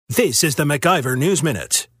This is the MacIver News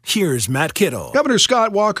Minute. Here's Matt Kittle. Governor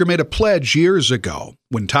Scott Walker made a pledge years ago.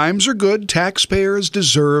 When times are good, taxpayers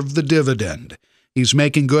deserve the dividend. He's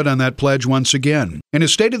making good on that pledge once again. In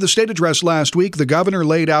his State of the State address last week, the governor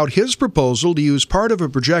laid out his proposal to use part of a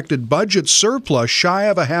projected budget surplus shy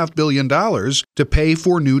of $500 million to pay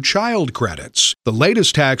for new child credits. The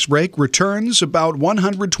latest tax break returns about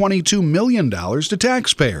 $122 million to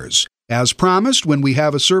taxpayers. As promised, when we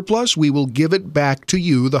have a surplus, we will give it back to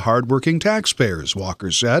you, the hardworking taxpayers,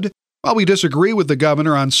 Walker said. While we disagree with the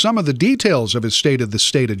governor on some of the details of his State of the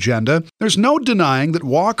State agenda, there's no denying that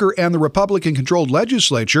Walker and the Republican-controlled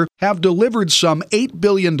legislature have delivered some $8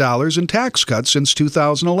 billion in tax cuts since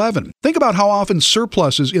 2011. Think about how often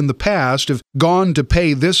surpluses in the past have gone to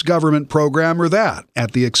pay this government program or that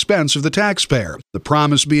at the expense of the taxpayer. The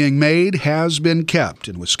promise being made has been kept,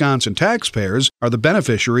 and Wisconsin taxpayers are the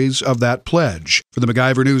beneficiaries of that pledge. For the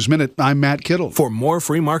MacIver News Minute, I'm Matt Kittle. For more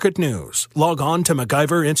free market news, log on to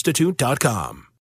MacIverInstitute.com.